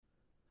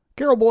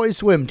Carroll boys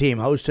swim team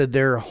hosted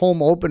their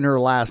home opener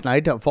last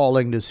night,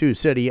 falling to Sioux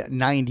City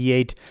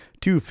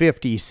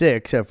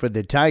 98-56 for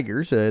the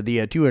Tigers.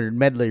 The 200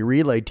 medley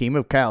relay team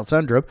of Kyle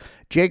Sundrup,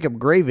 Jacob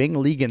Graving,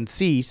 Legan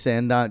Cease,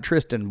 and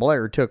Tristan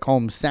Blair took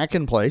home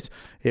second place.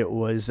 It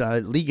was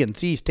Legan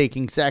Cease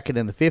taking second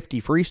in the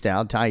 50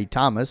 freestyle. Ty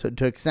Thomas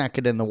took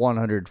second in the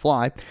 100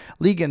 fly.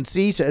 Legan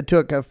Cease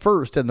took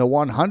first in the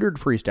 100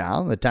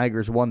 freestyle. The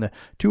Tigers won the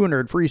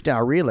 200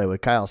 freestyle relay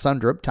with Kyle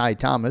Sundrup, Ty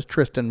Thomas,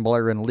 Tristan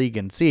Blair, and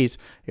Legan Cease.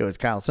 It was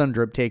Kyle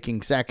Sundrup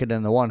taking second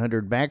in the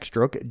 100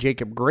 backstroke.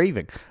 Jacob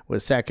Graving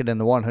was second in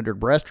the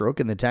 100 breaststroke,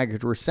 and the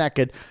Tigers were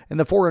second in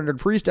the 400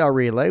 freestyle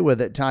relay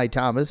with Ty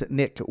Thomas,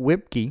 Nick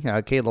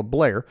Whipke, Caleb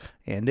Blair,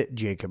 and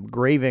Jacob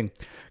Graving.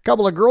 A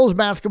couple of girls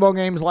basketball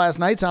games last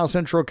night. South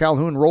Central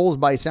Calhoun rolls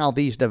by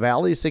Southeast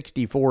Valley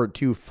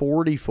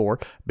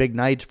 64-44. Big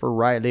nights for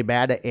Riley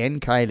Bada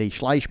and Kylie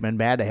Schleichman.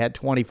 Bada had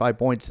 25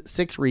 points,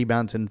 6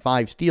 rebounds, and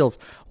 5 steals,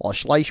 while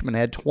Schleichman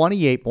had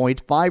 28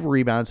 points, 5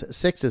 rebounds,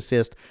 6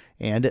 assists,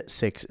 and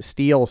 6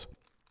 steals.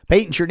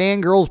 Peyton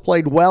Cherdan girls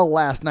played well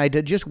last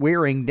night, just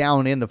wearing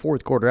down in the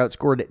fourth quarter.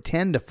 Outscored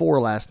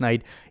 10-4 last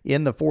night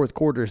in the fourth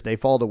quarters. They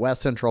fall to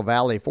West Central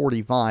Valley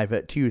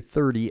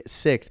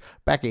 45-36.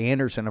 Becca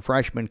Anderson, a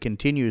freshman,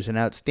 continues an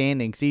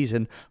outstanding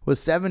season with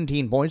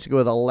 17 points to go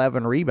with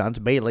 11 rebounds.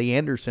 Bailey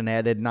Anderson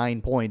added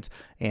 9 points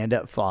and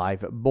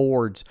 5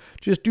 boards.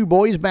 Just 2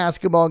 boys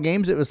basketball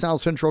games. It was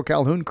South Central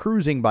Calhoun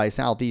cruising by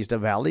Southeast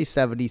Valley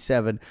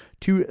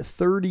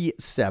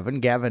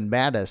 77-37. Gavin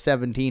Bada,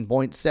 17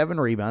 points, 7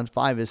 rebounds,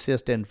 5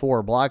 assists, and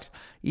 4 blocks.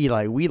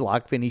 Eli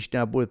Wheelock finished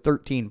up with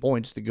 13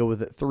 points to go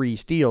with 3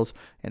 steals.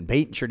 And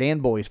Peyton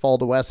Cherdan boys fall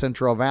to West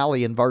Central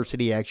Valley in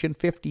varsity action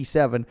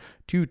 57-26.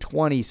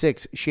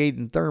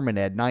 Shaden Thurman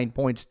had 9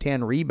 points,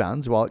 10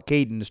 rebounds, while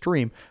Caden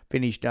Stream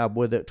finished up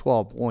with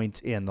 12 points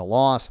in the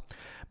loss.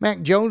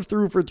 Mac Jones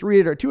threw for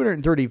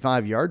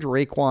 235 yards.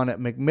 Raekwon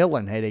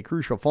McMillan had a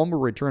crucial fumble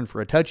return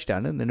for a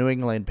touchdown, and the New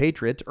England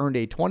Patriots earned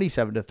a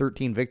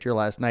 27-13 victory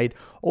last night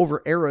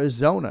over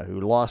Arizona,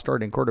 who lost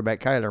starting quarterback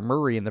Kyler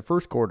Murray in the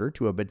first quarter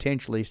to a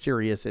potentially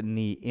serious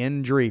knee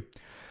injury.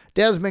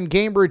 Desmond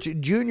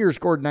Cambridge Jr.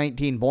 scored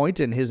 19 points,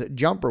 and his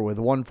jumper with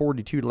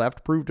 1:42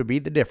 left proved to be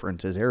the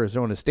difference as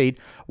Arizona State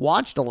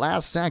watched a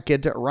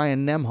last-second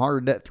Ryan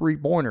Nemhard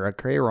three-pointer, a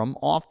carom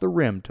off the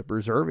rim to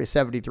preserve a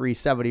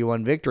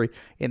 73-71 victory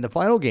in the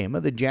final game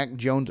of the Jack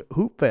Jones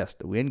Hoop Fest.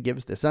 The win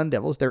gives the Sun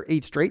Devils their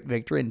 8th straight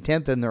victory and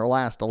 10th in their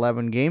last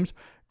 11 games.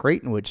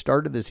 Creighton, which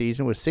started the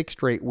season with 6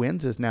 straight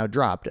wins, has now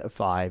dropped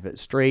 5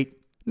 straight.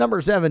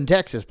 Number 7,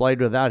 Texas played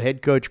without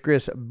head coach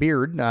Chris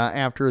Beard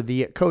after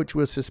the coach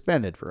was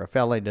suspended for a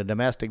felony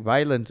domestic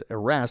violence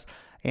arrest,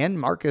 and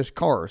Marcus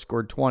Carr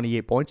scored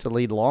 28 points to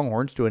lead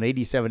Longhorns to an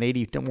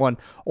 87-81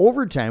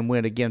 overtime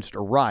win against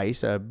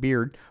Rice.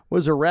 Beard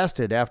was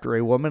arrested after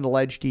a woman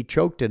alleged he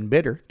choked and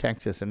bit her.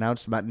 Texas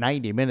announced about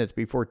 90 minutes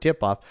before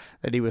tip-off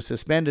that he was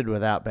suspended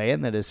without pay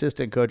and that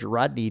assistant coach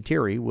Rodney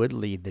Terry would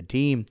lead the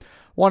team.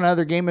 One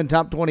other game in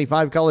top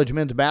 25 college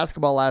men's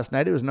basketball last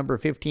night. It was number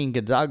 15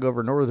 Gonzaga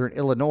over Northern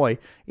Illinois,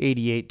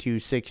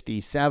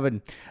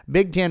 88-67.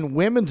 Big Ten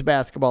women's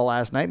basketball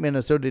last night.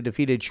 Minnesota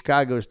defeated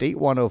Chicago State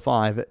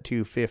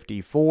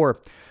 105-54.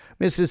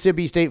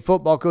 Mississippi State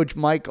football coach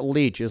Mike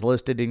Leach is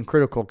listed in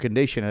critical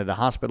condition at a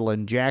hospital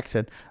in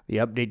Jackson. The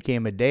update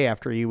came a day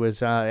after he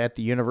was at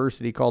the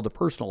university called a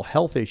personal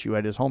health issue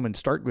at his home in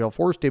Starkville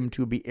forced him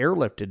to be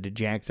airlifted to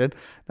Jackson.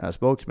 A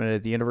spokesman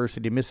at the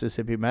University of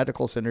Mississippi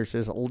Medical Center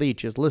says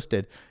Leach is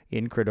listed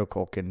in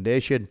critical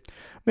condition.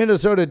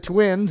 Minnesota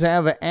Twins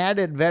have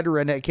added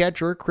veteran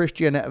catcher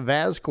Christian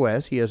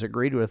Vazquez. He has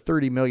agreed to a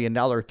 $30 million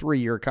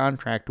 3-year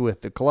contract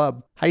with the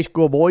club. High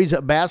school boys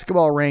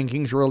basketball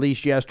rankings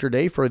released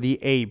yesterday for the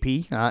AP.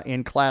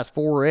 In Class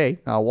 4A,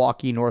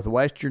 Milwaukee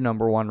Northwestern,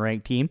 number 1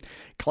 ranked team.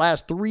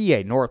 Class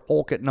 3A, North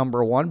Polk at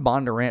number 1,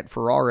 Bondurant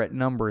Farrar at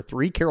number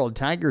 3, Carroll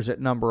Tigers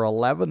at number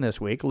 11 this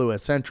week,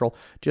 Lewis Central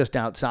just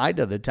outside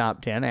of the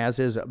top 10, as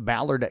is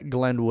Ballard,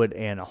 Glenwood,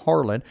 and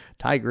Harlan.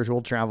 Tigers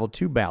will travel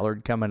to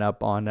Ballard coming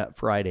up on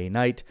Friday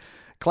night.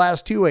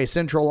 Class 2A,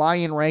 Central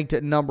Lyon ranked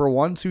at number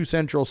 1, Sioux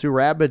Central Sioux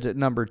Rapids at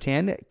number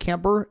 10,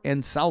 Kemper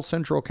and South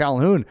Central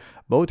Calhoun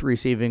both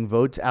receiving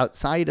votes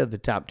outside of the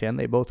top 10.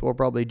 They both will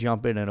probably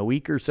jump in a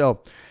week or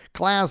so.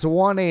 Class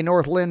 1A,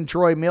 Northland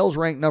Troy Mills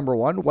ranked number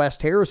 1.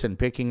 West Harrison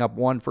picking up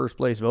 1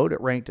 first-place vote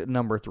at ranked at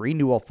number 3.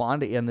 Newell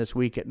Fonda in this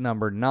week at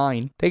number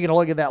 9. Taking a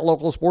look at that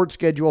local sports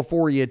schedule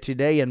for you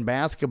today in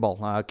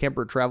basketball.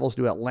 Kemper travels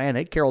to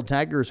Atlantic. Carroll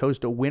Tigers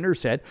host a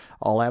Winterset.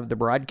 I'll have the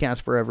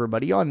broadcast for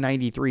everybody on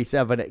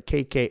 93.7 at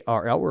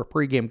KKRL. We're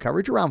pregame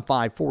coverage around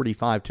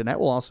 5:45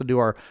 tonight. We'll also do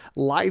our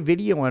live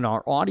video and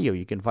our audio.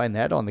 You can find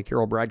that on the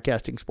Carroll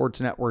Broadcasting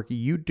Sports Network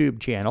YouTube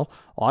channel.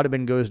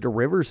 Audubon goes to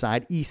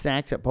Riverside. East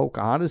Sacs at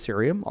Pocahontas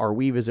area. Our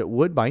Weave is at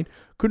Woodbine.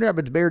 Coon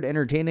Rapids Baird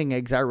entertaining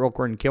Exile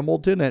Elkhorn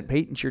Kimballton, and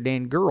Peyton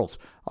Cherdan girls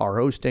are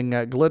hosting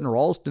Glidden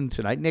Ralston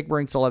tonight. Nick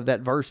Brinks will have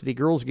that varsity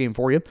girls game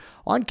for you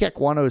on Keck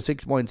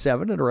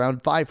 106.7 at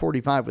around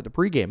 5:45 with the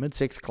pregame at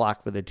 6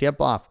 o'clock for the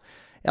tip-off.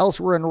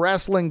 Elsewhere in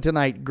wrestling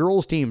tonight,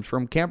 girls teams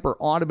from Kemper,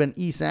 Audubon,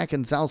 ESAC,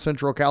 and South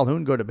Central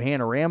Calhoun go to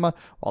Panorama,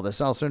 while the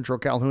South Central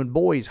Calhoun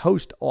boys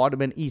host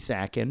Audubon,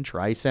 ESAC, and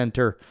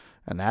Tri-Center.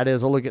 And that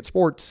is a look at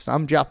sports.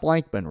 I'm Jeff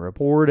Blankman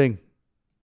reporting.